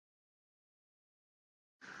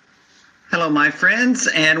Hello, my friends,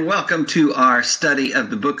 and welcome to our study of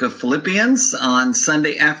the book of Philippians on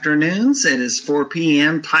Sunday afternoons. It is 4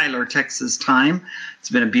 p.m. Tyler, Texas time. It's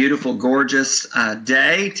been a beautiful, gorgeous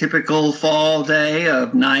day, typical fall day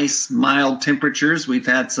of nice, mild temperatures. We've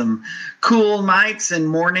had some cool nights and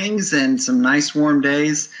mornings and some nice warm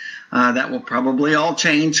days. That will probably all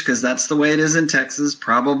change because that's the way it is in Texas,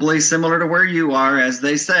 probably similar to where you are. As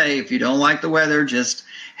they say, if you don't like the weather, just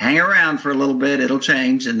hang around for a little bit, it'll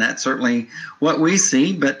change, and that's certainly what we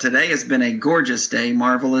see. But today has been a gorgeous day,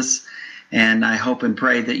 marvelous, and I hope and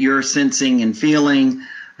pray that you're sensing and feeling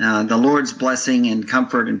the Lord's blessing and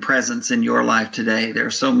comfort and presence in your life today. There are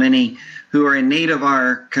so many who are in need of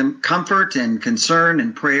our comfort and concern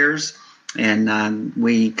and prayers, and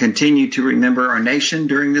we continue to remember our nation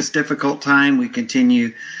during this difficult time. We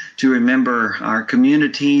continue to remember our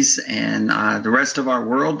communities and the rest of our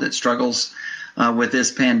world that struggles with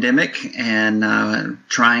this pandemic, and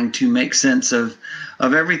trying to make sense of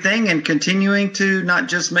everything, and continuing to not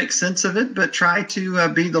just make sense of it, but try to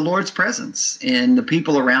be the Lord's presence in the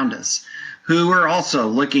people around us who are also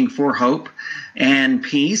looking for hope and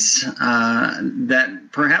peace that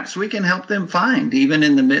perhaps we can help them find, even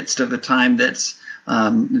in the midst of a time that's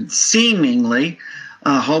seemingly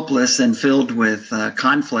hopeless and filled with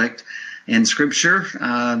conflict. In Scripture,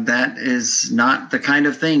 that is not the kind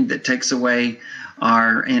of thing that takes away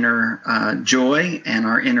our inner joy and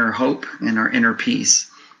our inner hope and our inner peace.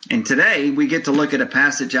 And today we get to look at a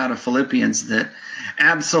passage out of Philippians that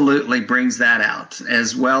absolutely brings that out,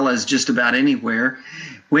 as well as just about anywhere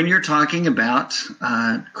when you're talking about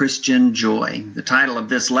Christian joy. The title of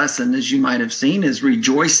this lesson, as you might have seen, is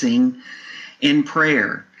Rejoicing in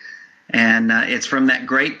Prayer. And it's from that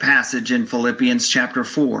great passage in Philippians chapter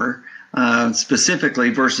 4,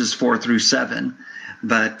 specifically verses 4 through 7.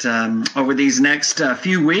 But over these next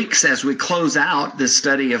few weeks, as we close out this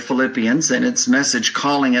study of Philippians and its message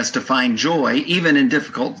calling us to find joy, even in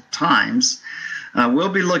difficult times, we'll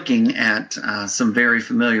be looking at some very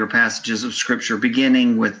familiar passages of Scripture,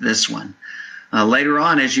 beginning with this one. Later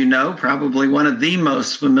on, as you know, probably one of the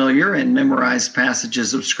most familiar and memorized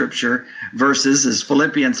passages of Scripture verses is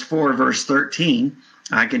Philippians 4, verse 13.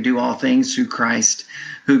 I can do all things through Christ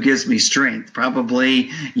who gives me strength.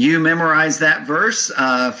 Probably you memorized that verse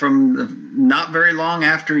from not very long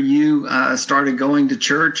after you started going to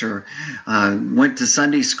church, or went to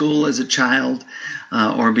Sunday school as a child,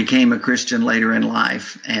 or became a Christian later in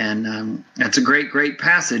life. And that's a great, great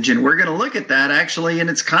passage. And we're going to look at that actually in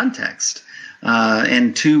its context.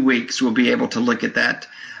 In 2 weeks, we'll be able to look at that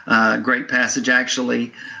great passage,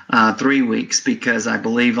 actually 3 weeks, because I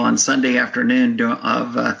believe on Sunday afternoon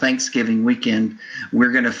of Thanksgiving weekend,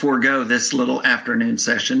 we're going to forego this little afternoon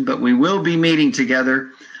session, but we will be meeting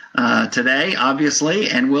together today, obviously,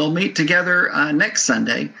 and we'll meet together next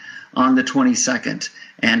Sunday on the 22nd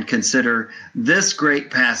and consider this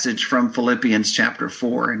great passage from Philippians chapter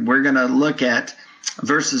 4. And we're going to look at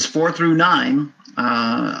verses 4 through 9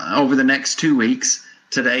 over the next 2 weeks,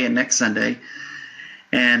 today and next Sunday.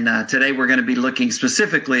 And today we're going to be looking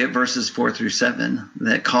specifically at verses 4 through 7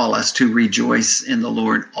 that call us to rejoice in the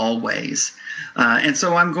Lord always. And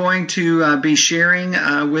so I'm going to be sharing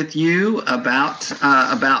with you about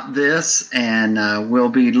this, and we'll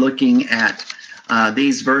be looking at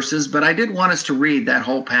these verses. But I did want us to read that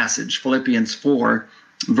whole passage, Philippians 4,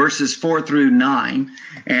 verses 4 through 9.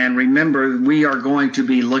 And remember, we are going to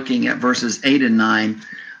be looking at verses 8 and 9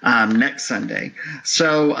 next Sunday.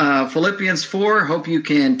 So Philippians 4, hope you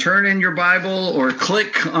can turn in your Bible or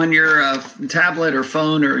click on your tablet or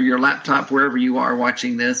phone or your laptop, wherever you are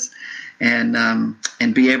watching this, and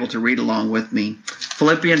be able to read along with me.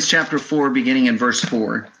 Philippians chapter 4, beginning in verse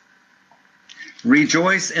 4.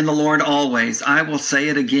 Rejoice in the Lord always. I will say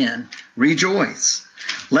it again. Rejoice.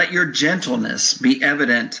 Let your gentleness be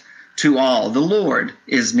evident to all. The Lord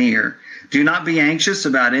is near. Do not be anxious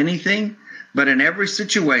about anything, but in every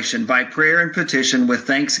situation, by prayer and petition with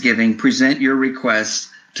thanksgiving, present your requests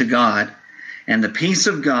to God. And the peace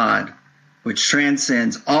of God, which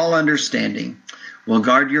transcends all understanding, will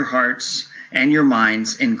guard your hearts and your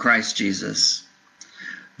minds in Christ Jesus.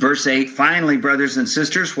 Verse 8, finally, brothers and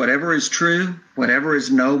sisters, whatever is true, whatever is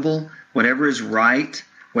noble, whatever is right,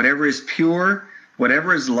 whatever is pure,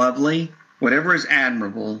 whatever is lovely, whatever is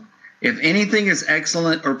admirable, if anything is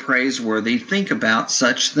excellent or praiseworthy, think about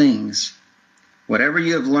such things. Whatever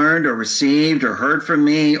you have learned or received or heard from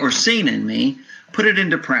me or seen in me, put it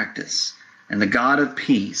into practice, and the God of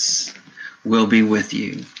peace will be with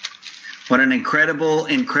you. What an incredible,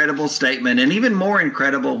 incredible statement, and even more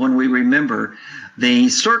incredible when we remember the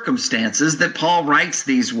circumstances that Paul writes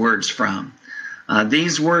these words from.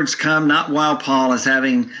 These words come not while Paul is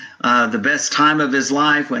having the best time of his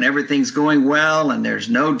life, when everything's going well and there's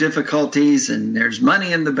no difficulties and there's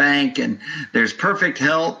money in the bank and there's perfect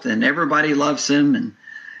health and everybody loves him. And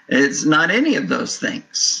it's not any of those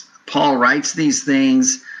things. Paul writes these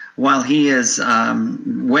things while he is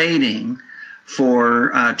waiting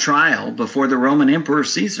for trial before the Roman Emperor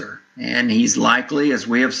Caesar. And he's likely, as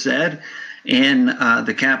we have said, in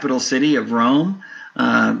the capital city of Rome,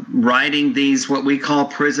 writing these what we call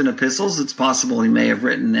prison epistles. It's possible he may have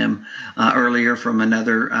written them earlier from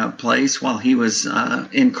another place while he was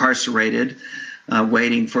incarcerated,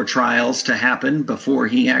 waiting for trials to happen before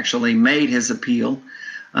he actually made his appeal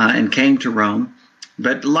and came to Rome.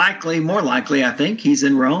 But more likely, I think, he's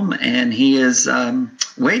in Rome and he is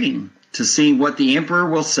waiting to see what the emperor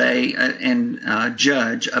will say and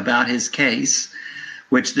judge about his case,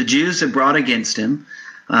 which the Jews had brought against him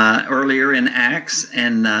earlier in Acts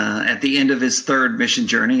and at the end of his third mission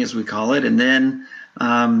journey, as we call it, and then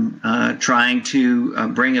trying to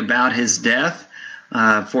bring about his death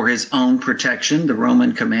for his own protection. The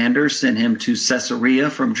Roman commander sent him to Caesarea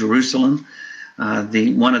from Jerusalem,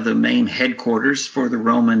 one of the main headquarters for the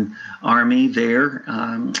Roman army there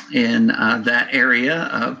in that area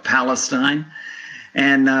of Palestine.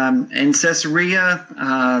 And in Caesarea,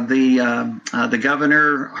 the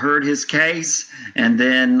governor heard his case and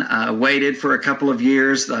then waited for a couple of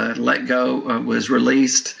years. Was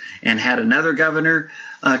released and had another governor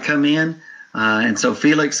come in. And so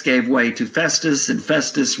Felix gave way to Festus, and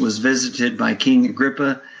Festus was visited by King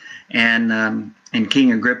Agrippa. And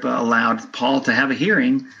King Agrippa allowed Paul to have a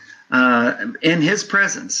hearing in his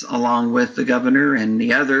presence, along with the governor and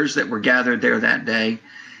the others that were gathered there that day.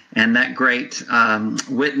 And that great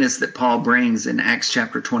witness that Paul brings in Acts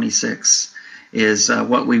chapter 26 is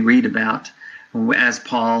what we read about as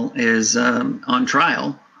Paul is on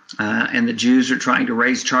trial. And the Jews are trying to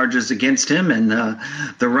raise charges against him, and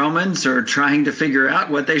the Romans are trying to figure out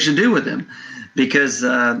what they should do with him. Because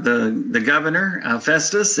the governor,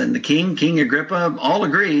 Festus, and the King Agrippa, all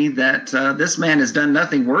agree that this man has done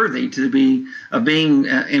nothing worthy of being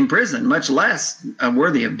imprisoned, much less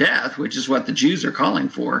worthy of death, which is what the Jews are calling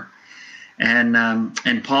for.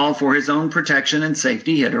 And Paul, for his own protection and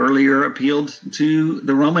safety, had earlier appealed to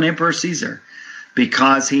the Roman Emperor Caesar.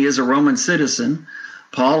 Because he is a Roman citizen,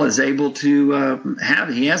 Paul is able to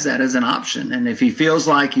he has that as an option. And if he feels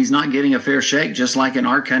like he's not getting a fair shake, just like in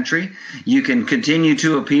our country, you can continue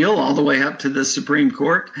to appeal all the way up to the Supreme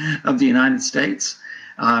Court of the United States.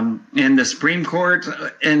 And the Supreme Court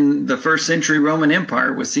in the first century Roman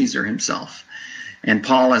Empire was Caesar himself. And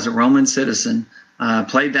Paul, as a Roman citizen,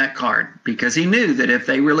 played that card because he knew that if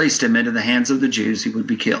they released him into the hands of the Jews, he would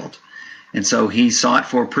be killed. And so he sought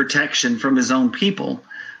for protection from his own people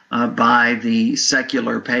by the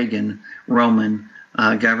secular pagan Roman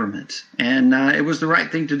government. And it was the right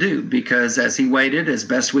thing to do because as he waited, as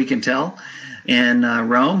best we can tell, in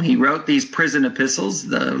Rome, he wrote these prison epistles,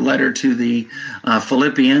 the letter to the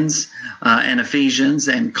Philippians and Ephesians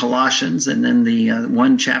and Colossians, and then the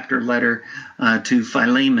one chapter letter to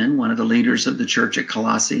Philemon, one of the leaders of the church at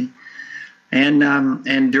Colossae.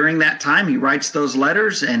 And during that time, he writes those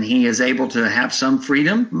letters, and he is able to have some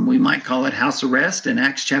freedom. We might call it house arrest in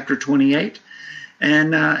Acts chapter 28.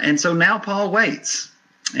 And so now Paul waits,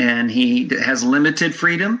 and he has limited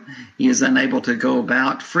freedom. He is unable to go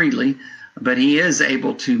about freely, but he is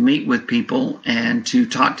able to meet with people and to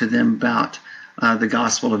talk to them about the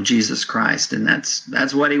gospel of Jesus Christ. And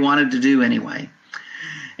that's what he wanted to do anyway.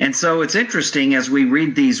 And so it's interesting as we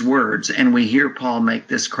read these words and we hear Paul make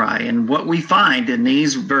this cry. And what we find in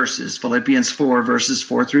these verses, Philippians 4, verses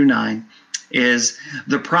 4 through 9, is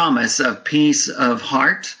the promise of peace of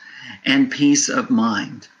heart and peace of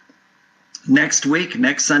mind. Next week,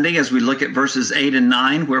 next Sunday, as we look at verses 8 and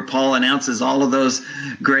 9, where Paul announces all of those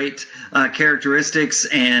great characteristics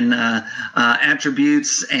and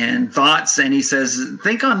attributes and thoughts, and he says,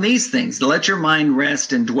 think on these things. Let your mind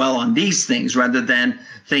rest and dwell on these things rather than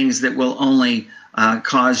things that will only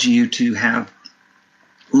cause you to have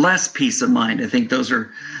less peace of mind. I think that's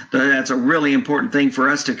a really important thing for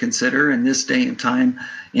us to consider in this day and time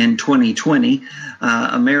in 2020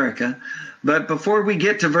 America. But before we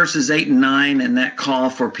get to verses 8 and 9 and that call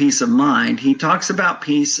for peace of mind, he talks about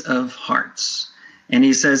peace of hearts. And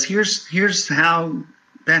he says, here's how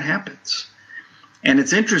that happens. And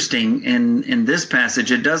it's interesting in this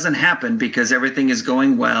passage, it doesn't happen because everything is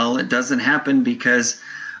going well. It doesn't happen because,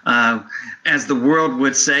 as the world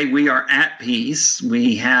would say, we are at peace.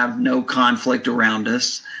 We have no conflict around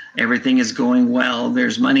us. Everything is going well.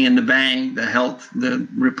 There's money in the bank. The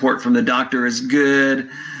report from the doctor is good.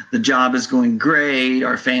 the job is going great,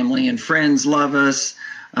 our family and friends love us,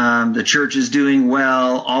 the church is doing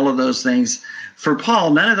well, all of those things. For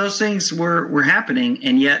Paul, none of those things were happening,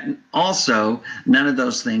 and yet also none of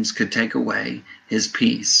those things could take away his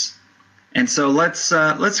peace. And so let's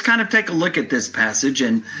kind of take a look at this passage,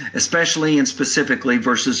 and especially and specifically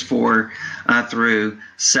verses 4 through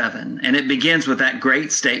 7. And it begins with that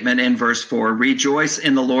great statement in verse 4, "Rejoice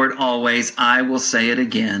in the Lord always. I will say it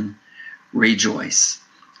again, rejoice."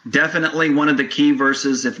 Definitely one of the key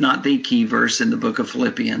verses, if not the key verse in the book of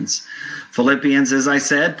Philippians. Philippians, as I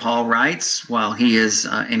said, Paul writes while he is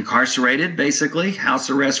incarcerated, basically, house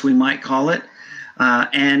arrest we might call it.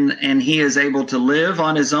 And he is able to live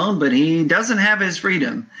on his own, but he doesn't have his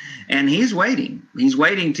freedom. And he's waiting. He's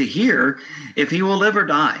waiting to hear if he will live or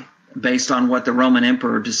die based on what the Roman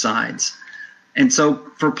emperor decides. And so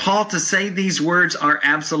for Paul to say these words are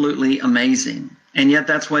absolutely amazing. And yet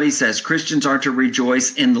that's what he says. Christians are to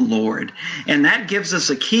rejoice in the Lord. And that gives us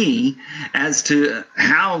a key as to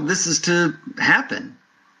how this is to happen.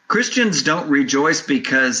 Christians don't rejoice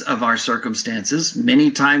because of our circumstances.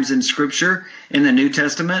 Many times in Scripture, in the New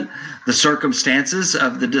Testament, the circumstances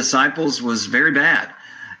of the disciples was very bad.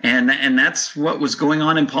 And that's what was going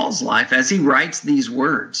on in Paul's life as he writes these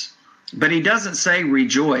words. But he doesn't say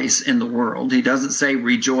rejoice in the world. He doesn't say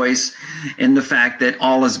rejoice in the fact that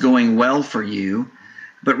all is going well for you,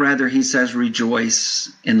 but rather he says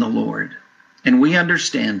rejoice in the Lord. And we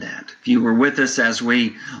understand that. If you were with us as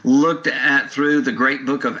we looked at through the great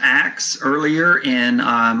book of Acts earlier in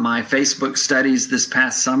my Facebook studies this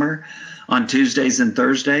past summer on Tuesdays and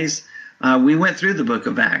Thursdays, we went through the book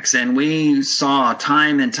of Acts and we saw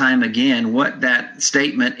time and time again what that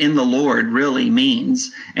statement in the Lord really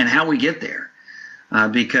means and how we get there.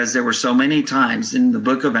 Because there were so many times in the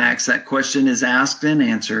book of Acts that question is asked and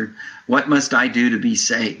answered, what must I do to be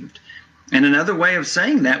saved? And another way of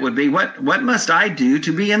saying that would be, what must I do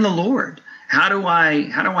to be in the Lord? How do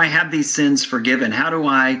I have these sins forgiven? How do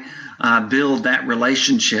I build that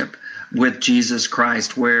relationship with Jesus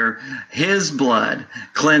Christ where his blood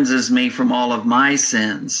cleanses me from all of my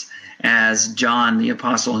sins, as John the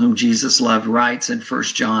apostle whom Jesus loved writes in 1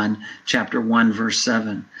 John chapter 1 verse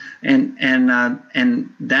 7. And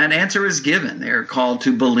that answer is given. They're called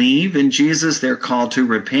to believe in Jesus. They're called to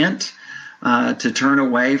repent, to turn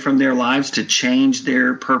away from their lives, to change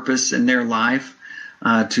their purpose in their life,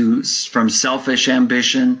 from selfish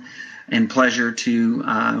ambition and pleasure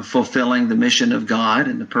to fulfilling the mission of God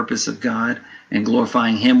and the purpose of God and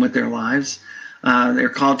glorifying him with their lives. They're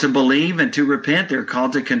called to believe and to repent. They're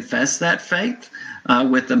called to confess that faith.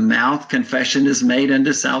 With the mouth, confession is made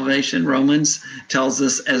unto salvation, Romans tells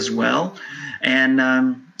us as well. And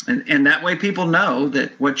that way people know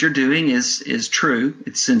that what you're doing is true,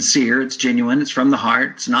 it's sincere, it's genuine, it's from the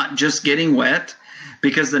heart. It's not just getting wet,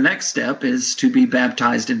 because the next step is to be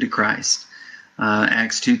baptized into Christ.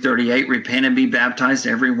 Acts 2:38, repent and be baptized,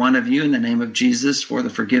 every one of you, in the name of Jesus for the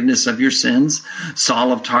forgiveness of your sins.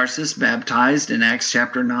 Saul of Tarsus baptized in Acts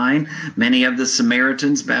chapter 9. Many of the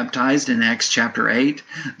Samaritans baptized in Acts chapter 8.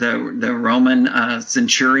 The Roman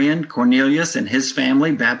centurion Cornelius and his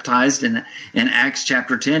family baptized in Acts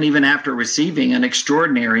chapter 10, even after receiving an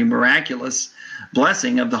extraordinary, miraculous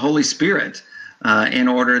blessing of the Holy Spirit. In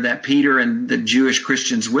order that Peter and the Jewish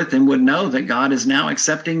Christians with him would know that God is now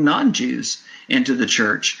accepting non-Jews into the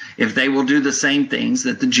church if they will do the same things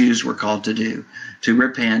that the Jews were called to do, to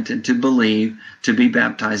repent and to believe, to be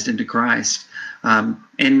baptized into Christ.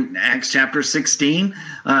 In Acts chapter 16,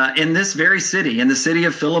 in this very city, in the city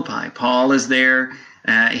of Philippi, Paul is there.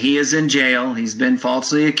 He is in jail. He's been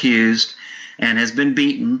falsely accused and has been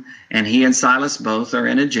beaten. And he and Silas both are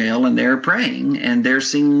in a jail, and they're praying and they're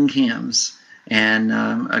singing hymns. And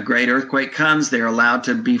a great earthquake comes. They're allowed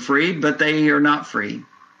to be freed, but they are not free.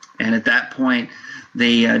 And at that point,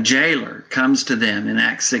 the jailer comes to them in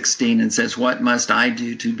Acts 16 and says, what must I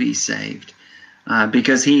do to be saved?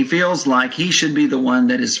 Because he feels like he should be the one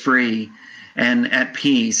that is free and at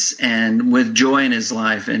peace and with joy in his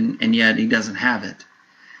life, and yet he doesn't have it.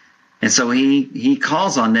 And so he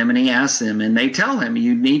calls on them and he asks them, and they tell him,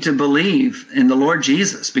 you need to believe in the Lord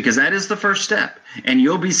Jesus, because that is the first step. And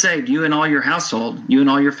you'll be saved, you and all your household, you and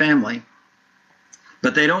all your family.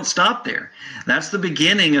 But they don't stop there. That's the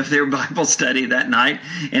beginning of their Bible study that night.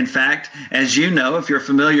 In fact, as you know, if you're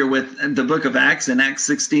familiar with the book of Acts, and Acts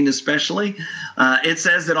 16 especially, it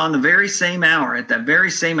says that on the very same hour, at that very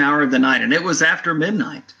same hour of the night, and it was after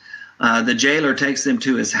midnight, the jailer takes them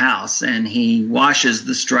to his house and he washes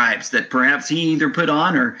the stripes that perhaps he either put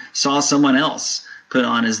on or saw someone else put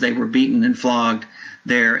on as they were beaten and flogged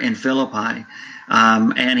there in Philippi.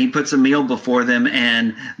 And he puts a meal before them,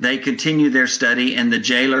 and they continue their study, and the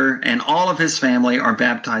jailer and all of his family are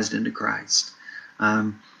baptized into Christ.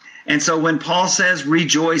 And so when Paul says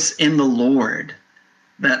rejoice in the Lord,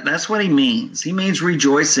 that's what he means. He means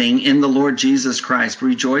rejoicing in the Lord Jesus Christ,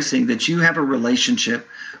 rejoicing that you have a relationship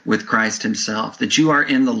with Christ himself, that you are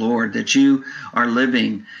in the Lord, that you are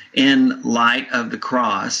living in light of the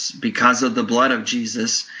cross. Because of the blood of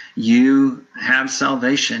Jesus, you have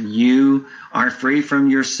salvation. You are free from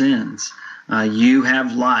your sins. You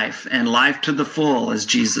have life, and life to the full, as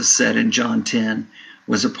Jesus said in John 10,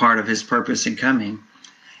 was a part of his purpose in coming.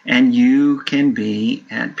 And you can be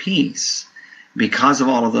at peace. Because of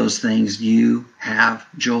all of those things, you have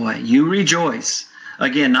joy. You rejoice.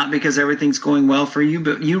 Again, not because everything's going well for you,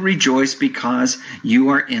 but you rejoice because you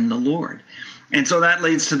are in the Lord. And so that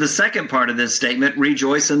leads to the second part of this statement,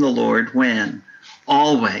 rejoice in the Lord when?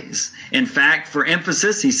 Always. In fact, for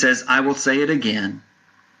emphasis, he says, I will say it again,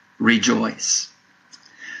 rejoice.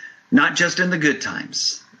 Not just in the good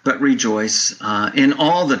times, but rejoice in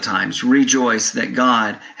all the times. Rejoice that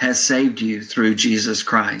God has saved you through Jesus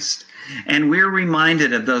Christ. And we're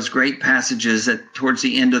reminded of those great passages towards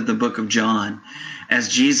the end of the book of John, as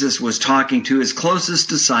Jesus was talking to his closest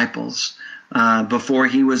disciples before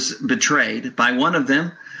he was betrayed by one of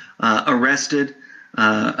them, arrested,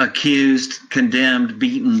 accused, condemned,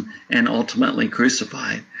 beaten, and ultimately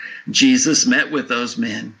crucified. Jesus met with those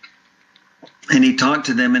men, and he talked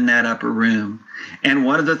to them in that upper room. And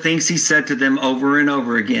one of the things he said to them over and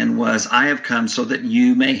over again was, I have come so that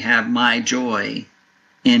you may have my joy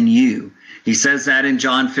in you. He says that in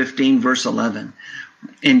John 15, verse 11.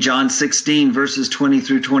 In John 16, verses 20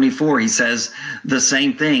 through 24, he says the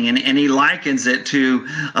same thing. And he likens it to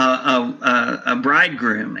a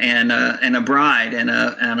bridegroom and a bride and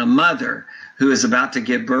a mother who is about to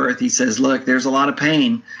give birth. He says, look, there's a lot of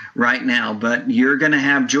pain right now, but you're going to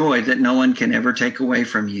have joy that no one can ever take away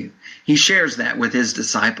from you. He shares that with his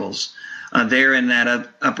disciples there in that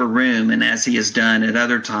upper room, and as he has done at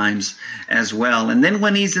other times as well. And then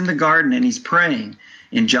when he's in the garden and he's praying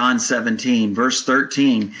in John 17, verse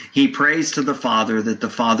 13, he prays to the Father that the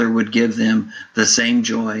Father would give them the same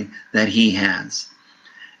joy that he has.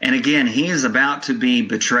 And again, he is about to be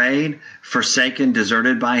betrayed, forsaken,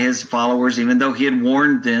 deserted by his followers, even though he had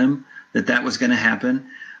warned them that that was going to happen.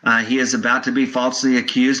 He is about to be falsely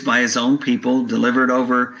accused by his own people, delivered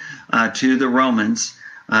over to the Romans,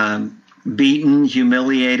 beaten,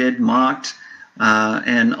 humiliated, mocked,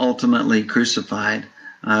 and ultimately crucified,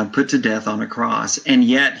 put to death on a cross. And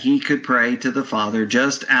yet he could pray to the Father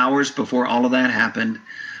just hours before all of that happened.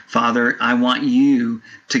 Father, I want you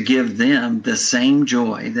to give them the same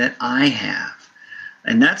joy that I have.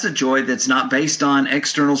 And that's a joy that's not based on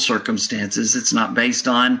external circumstances. It's not based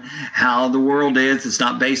on how the world is. It's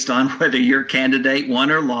not based on whether your candidate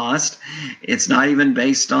won or lost. It's not even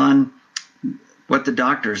based on what the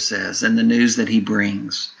doctor says and the news that he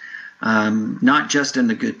brings. Not just in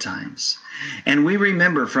the good times. And we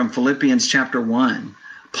remember from Philippians chapter 1,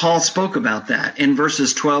 Paul spoke about that in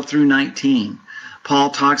verses 12 through 19.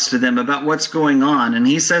 Paul talks to them about what's going on, and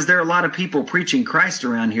he says there are a lot of people preaching Christ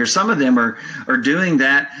around here. Some of them are doing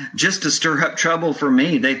that just to stir up trouble for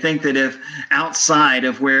me. They think that if outside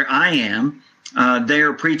of where I am, they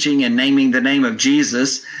are preaching and naming the name of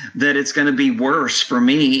Jesus, that it's going to be worse for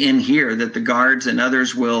me in here, that the guards and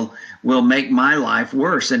others will make my life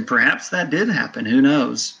worse. And perhaps that did happen. Who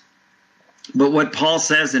knows? But what Paul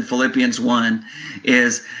says in Philippians 1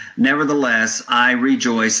 is, nevertheless, I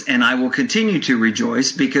rejoice, and I will continue to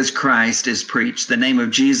rejoice because Christ is preached. The name of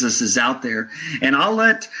Jesus is out there. And I'll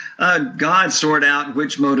let God sort out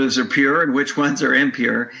which motives are pure and which ones are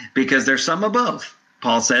impure, because there's some of both.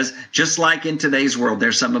 Paul says, just like in today's world,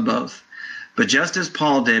 there's some of both. But just as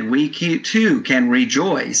Paul did, we too can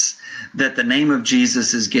rejoice that the name of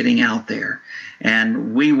Jesus is getting out there.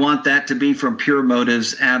 And we want that to be from pure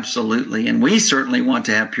motives, absolutely. And we certainly want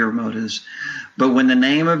to have pure motives. But when the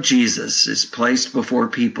name of Jesus is placed before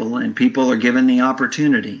people and people are given the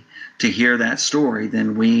opportunity to hear that story,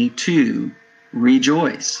 then we too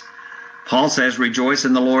rejoice. Paul says, rejoice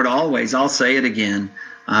in the Lord always. I'll say it again.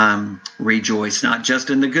 Rejoice, not just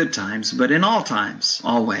in the good times, but in all times,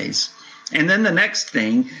 always. And then the next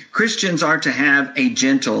thing, Christians are to have a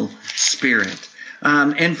gentle spirit.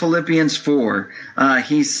 In Philippians 4,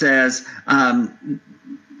 he says,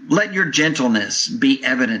 let your gentleness be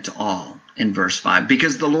evident to all, in verse 5,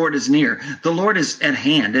 because the Lord is near. The Lord is at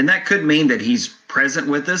hand, and that could mean that he's present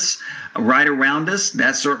with us, right around us.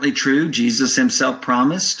 That's certainly true. Jesus himself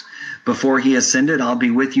promised before he ascended, I'll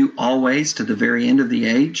be with you always to the very end of the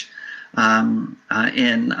age. In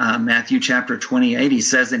Matthew chapter 28, he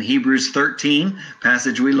says in Hebrews 13,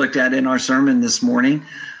 passage we looked at in our sermon this morning,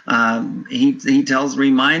 he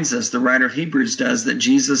reminds us, the writer of Hebrews does, that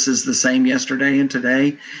Jesus is the same yesterday and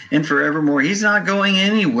today and forevermore. He's not going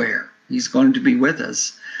anywhere. He's going to be with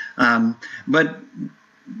us. But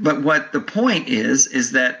what the point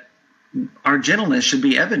is that our gentleness should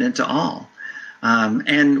be evident to all.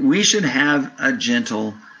 And we should have a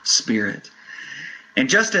gentle spirit. And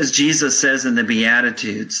just as Jesus says in the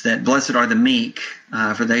Beatitudes that blessed are the meek,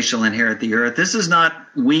 for they shall inherit the earth, this is not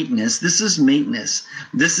weakness, this is meekness,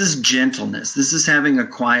 this is gentleness, this is having a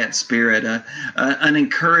quiet spirit, an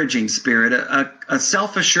encouraging spirit, a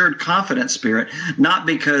self-assured, confident spirit, not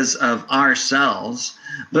because of ourselves,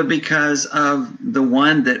 but because of the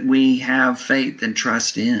one that we have faith and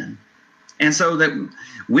trust in. And so that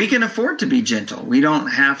we can afford to be gentle. We don't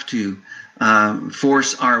have to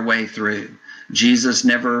force our way through. Jesus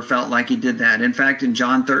never felt like he did that. In fact, in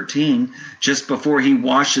John 13, just before he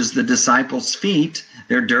washes the disciples' feet,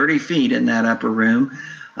 their dirty feet in that upper room,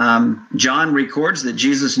 John records that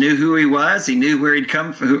Jesus knew who he was. He knew where he'd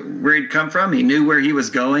come from. He knew where he was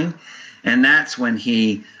going. And that's when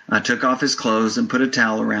he took off his clothes and put a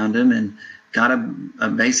towel around him and got a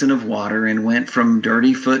basin of water and went from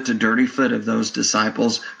dirty foot to dirty foot of those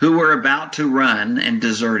disciples who were about to run and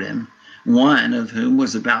desert him, one of whom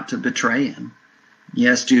was about to betray him.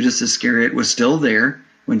 Yes, Judas Iscariot was still there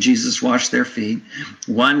when Jesus washed their feet.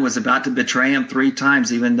 One was about to betray him 3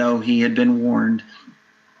 times, even though he had been warned,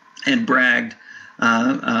 and bragged,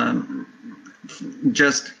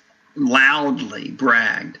 just loudly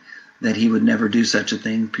bragged that he would never do such a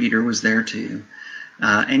thing. Peter was there too.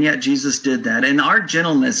 And yet Jesus did that. And our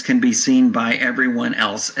gentleness can be seen by everyone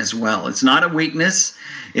else as well. It's not a weakness.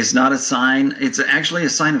 It's not a sign. It's actually a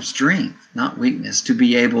sign of strength, not weakness, to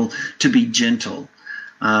be able to be gentle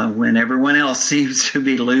when everyone else seems to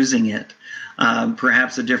be losing it.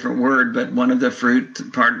 Perhaps a different word, but one of the fruit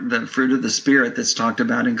of the Spirit that's talked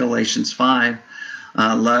about in Galatians 5.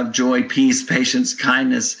 Love, joy, peace, patience,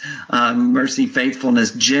 kindness, mercy,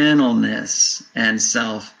 faithfulness, gentleness, and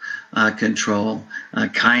self-control,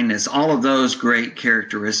 kindness, all of those great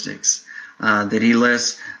characteristics that he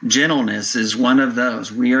lists. Gentleness is one of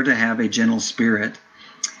those. We are to have a gentle spirit.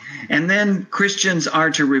 And then Christians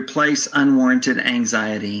are to replace unwarranted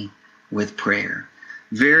anxiety with prayer.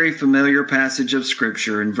 Very familiar passage of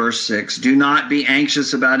Scripture in verse 6. Do not be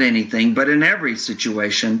anxious about anything, but in every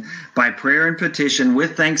situation, by prayer and petition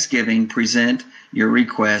with thanksgiving, present your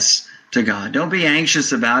requests to God. Don't be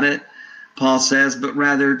anxious about it, Paul says, but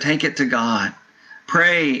rather take it to God.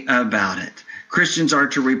 Pray about it. Christians are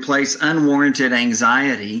to replace unwarranted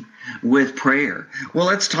anxiety with prayer. Well,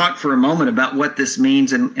 let's talk for a moment about what this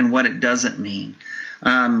means and what it doesn't mean.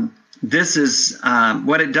 This is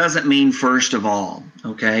what it doesn't mean first of all,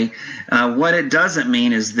 okay? What it doesn't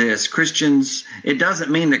mean is this. It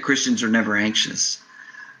doesn't mean that Christians are never anxious.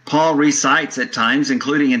 Paul recites at times,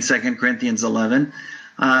 including in 2 Corinthians 11,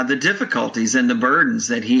 the difficulties and the burdens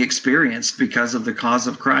that he experienced because of the cause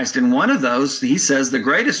of Christ. And one of those, he says, the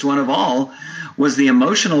greatest one of all was the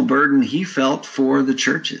emotional burden he felt for the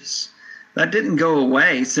churches. That didn't go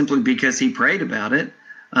away simply because he prayed about it.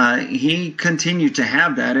 He continued to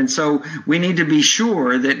have that. And so we need to be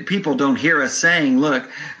sure that people don't hear us saying, look,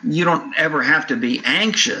 you don't ever have to be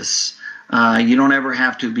anxious. You don't ever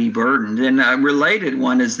have to be burdened. And a related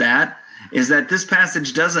one is that this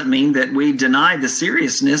passage doesn't mean that we deny the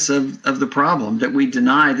seriousness of the problem, that we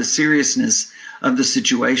deny the seriousness of the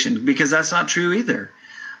situation, because that's not true either.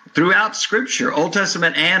 Throughout Scripture, Old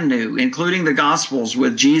Testament and New, including the Gospels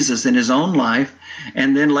with Jesus in his own life,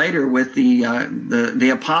 and then later with the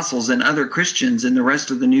apostles and other Christians in the rest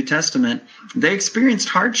of the New Testament, they experienced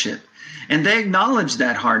hardship. And they acknowledged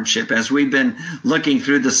that hardship as we've been looking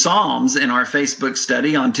through the Psalms in our Facebook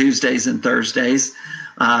study on Tuesdays and Thursdays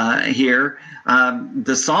here.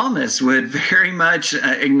 The psalmists would very much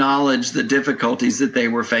acknowledge the difficulties that they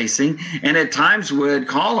were facing, and at times would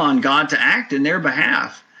call on God to act in their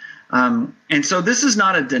behalf. And so this is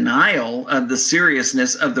not a denial of the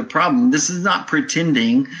seriousness of the problem. This is not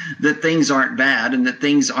pretending that things aren't bad and that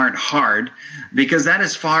things aren't hard, because that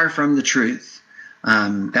is far from the truth.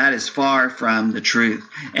 That is far from the truth.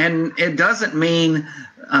 And it doesn't mean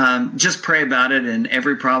just pray about it and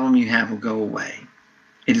every problem you have will go away.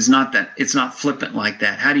 It is not that. It's not flippant like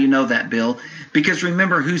that. How do you know that, Bill? Because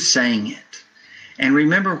remember who's saying it. And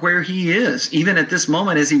remember where he is, even at this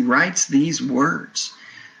moment as he writes these words.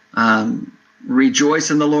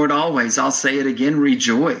 Rejoice in the Lord always. I'll say it again,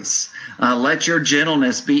 rejoice. Let your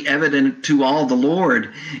gentleness be evident to all. The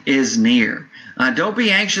Lord is near. Don't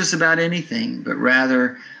be anxious about anything, but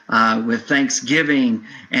rather with thanksgiving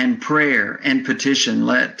and prayer and petition,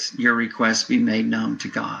 let your requests be made known to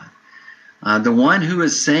God. The one who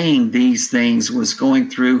is saying these things was going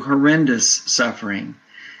through horrendous suffering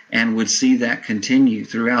and would see that continue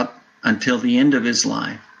throughout until the end of his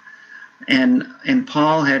life. And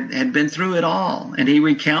Paul had been through it all, and he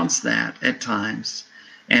recounts that at times.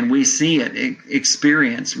 And we see it,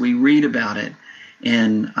 experience, we read about it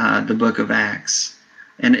in the book of Acts.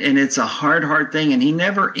 And it's a hard thing, and he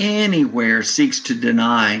never anywhere seeks to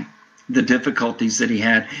deny the difficulties that he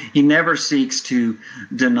had. He never seeks to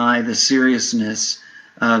deny the seriousness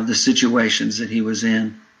of the situations that he was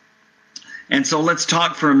in. And so let's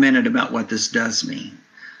talk for a minute about what this does mean.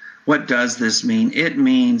 What does this mean? It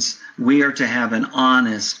means we are to have an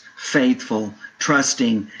honest, faithful,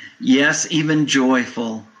 trusting, yes, even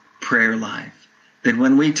joyful prayer life. That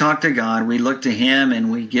when we talk to God, we look to him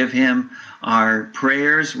and we give him our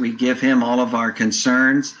prayers. We give him all of our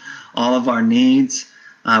concerns, all of our needs.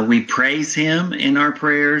 We praise him in our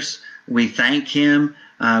prayers. We thank him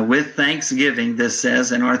with thanksgiving, this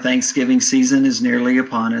says, and our Thanksgiving season is nearly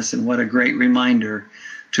upon us. And what a great reminder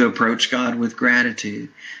to approach God with gratitude,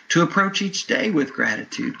 to approach each day with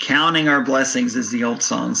gratitude, counting our blessings, as the old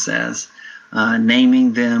song says,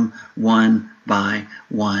 naming them one by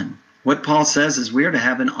one. What Paul says is we are to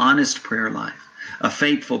have an honest prayer life, a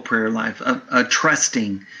faithful prayer life, a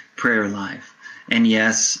trusting prayer life, and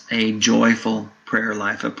yes, a joyful prayer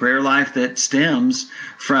life, a prayer life that stems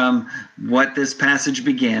from what this passage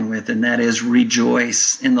began with, and that is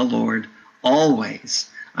rejoice in the Lord always.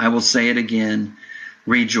 I will say it again,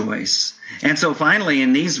 rejoice. And so finally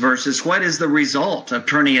in these verses, what is the result of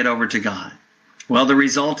turning it over to God? Well, the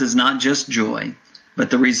result is not just joy, but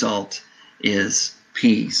the result is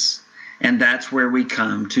peace. And that's where we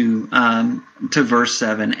come to verse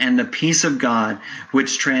 7. And the peace of God,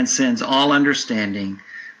 which transcends all understanding,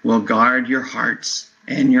 will guard your hearts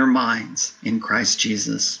and your minds in Christ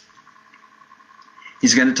Jesus.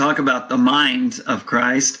 He's going to talk about the mind of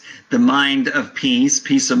Christ, the mind of peace,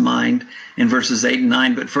 peace of mind in verses 8 and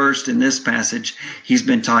 9. But first, in this passage, he's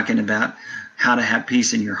been talking about how to have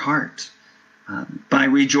peace in your heart by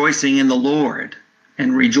rejoicing in the Lord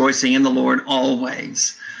and rejoicing in the Lord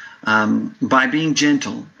always, by being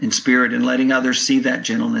gentle in spirit and letting others see that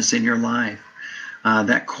gentleness in your life,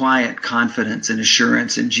 that quiet confidence and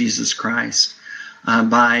assurance in Jesus Christ.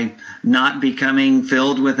 By not becoming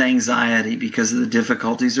filled with anxiety because of the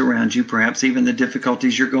difficulties around you, perhaps even the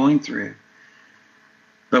difficulties you're going through,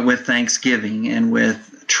 but with thanksgiving and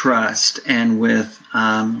with trust and with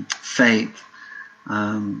faith,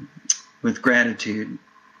 with gratitude,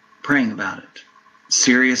 praying about it,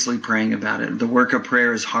 seriously praying about it. The work of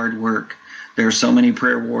prayer is hard work. There are so many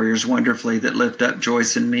prayer warriors wonderfully that lift up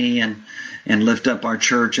Joyce and me and lift up our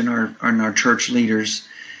church and our church leaders.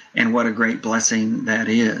 And what a great blessing that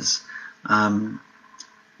is.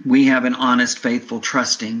 We have an honest, faithful,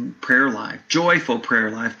 trusting prayer life, joyful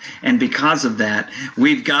prayer life. And because of that,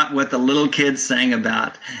 we've got what the little kids sang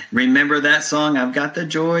about. Remember that song? I've got the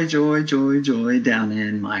joy, joy, joy, joy down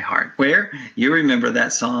in my heart. Where? You remember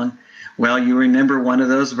that song. Well, you remember one of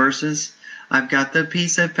those verses? I've got the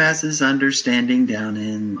peace that passes understanding down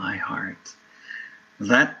in my heart.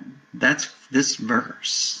 That's this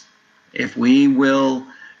verse. If we will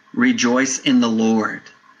rejoice in the Lord,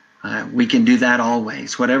 we can do that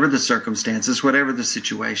always, whatever the circumstances, whatever the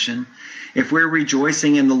situation. If we're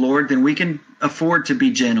rejoicing in the Lord, then we can afford to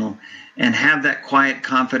be gentle and have that quiet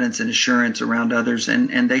confidence and assurance around others,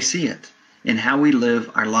 and they see it in how we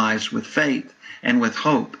live our lives with faith and with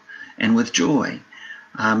hope and with joy.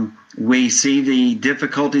 We see the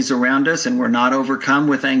difficulties around us, and we're not overcome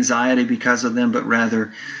with anxiety because of them, but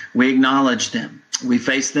rather we acknowledge them. We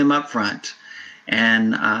face them up front,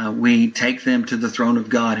 and we take them to the throne of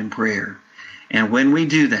God in prayer. And when we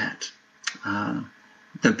do that,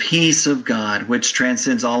 the peace of God, which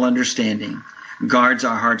transcends all understanding, guards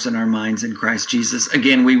our hearts and our minds in Christ Jesus.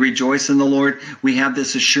 Again, we rejoice in the Lord. We have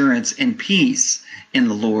this assurance and peace in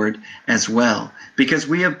the Lord as well, because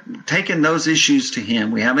we have taken those issues to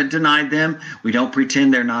him. We haven't denied them. We don't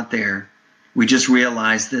pretend they're not there. We just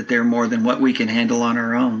realize that they're more than what we can handle on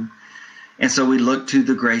our own. And so we look to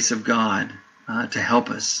the grace of God to help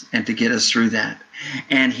us and to get us through that.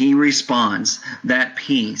 And he responds, that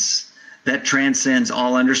peace that transcends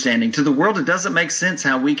all understanding. To the world, it doesn't make sense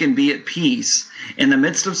how we can be at peace in the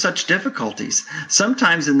midst of such difficulties,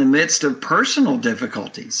 sometimes in the midst of personal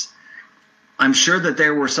difficulties. I'm sure that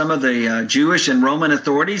there were some of the Jewish and Roman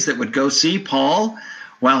authorities that would go see Paul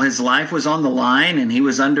while his life was on the line and he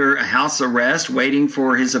was under a house arrest waiting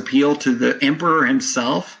for his appeal to the emperor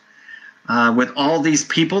himself, with all these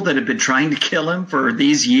people that had been trying to kill him for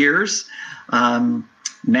these years.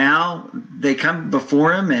 Now they come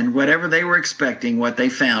before him, and whatever they were expecting, what they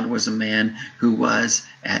found was a man who was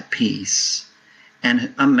at peace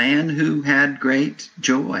and a man who had great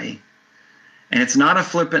joy. And it's not a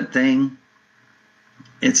flippant thing.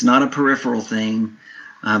 It's not a peripheral thing,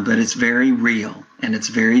 but it's very real and it's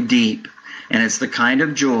very deep. And it's the kind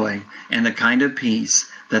of joy and the kind of peace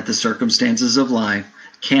that the circumstances of life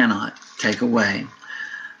cannot take away.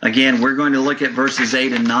 Again, we're going to look at verses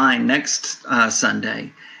 8 and 9 next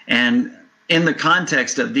Sunday. And in the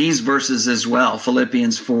context of these verses as well,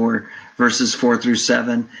 Philippians 4, verses 4 through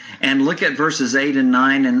 7, and look at verses 8 and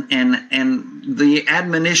 9 and the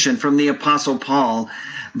admonition from the Apostle Paul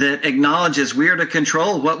that acknowledges we are to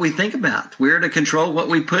control what we think about. We are to control what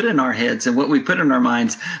we put in our heads and what we put in our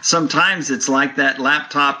minds. Sometimes it's like that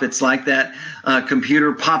laptop, it's like that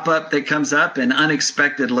computer pop-up that comes up and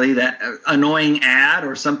unexpectedly that annoying ad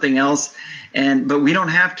or something else. But we don't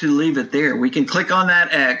have to leave it there. We can click on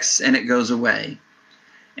that X and it goes away.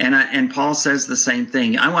 And Paul says the same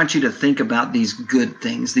thing. I want you to think about these good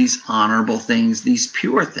things, these honorable things, these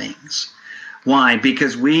pure things. Why?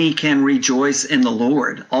 Because we can rejoice in the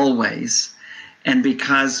Lord always, and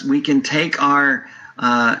because we can take our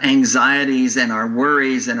anxieties and our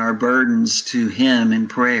worries and our burdens to Him in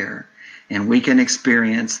prayer, and we can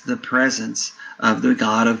experience the presence of the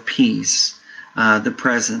God of peace, the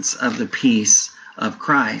presence of the peace of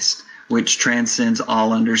Christ, which transcends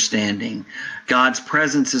all understanding. God's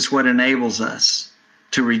presence is what enables us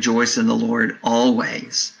to rejoice in the Lord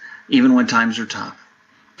always, even when times are tough.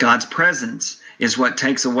 God's presence is what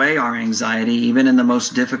takes away our anxiety, even in the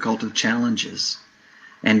most difficult of challenges.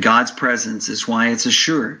 And God's presence is why it's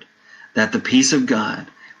assured that the peace of God,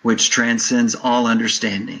 which transcends all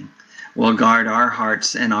understanding, will guard our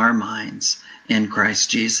hearts and our minds in Christ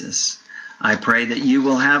Jesus. I pray that you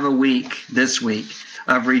will have a week, this week,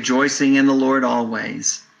 of rejoicing in the Lord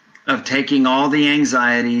always, of taking all the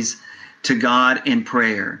anxieties to God in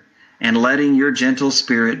prayer, and letting your gentle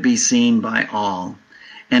spirit be seen by all,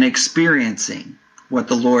 and experiencing what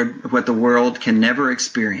the world can never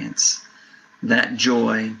experience, that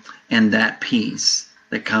joy and that peace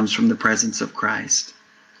that comes from the presence of Christ.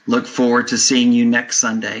 Look forward to seeing you next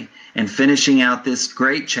Sunday and finishing out this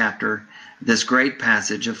great chapter, this great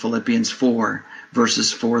passage of Philippians 4,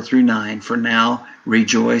 verses 4 through 9. For now,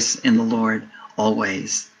 rejoice in the Lord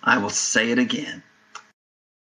always. I will say it again.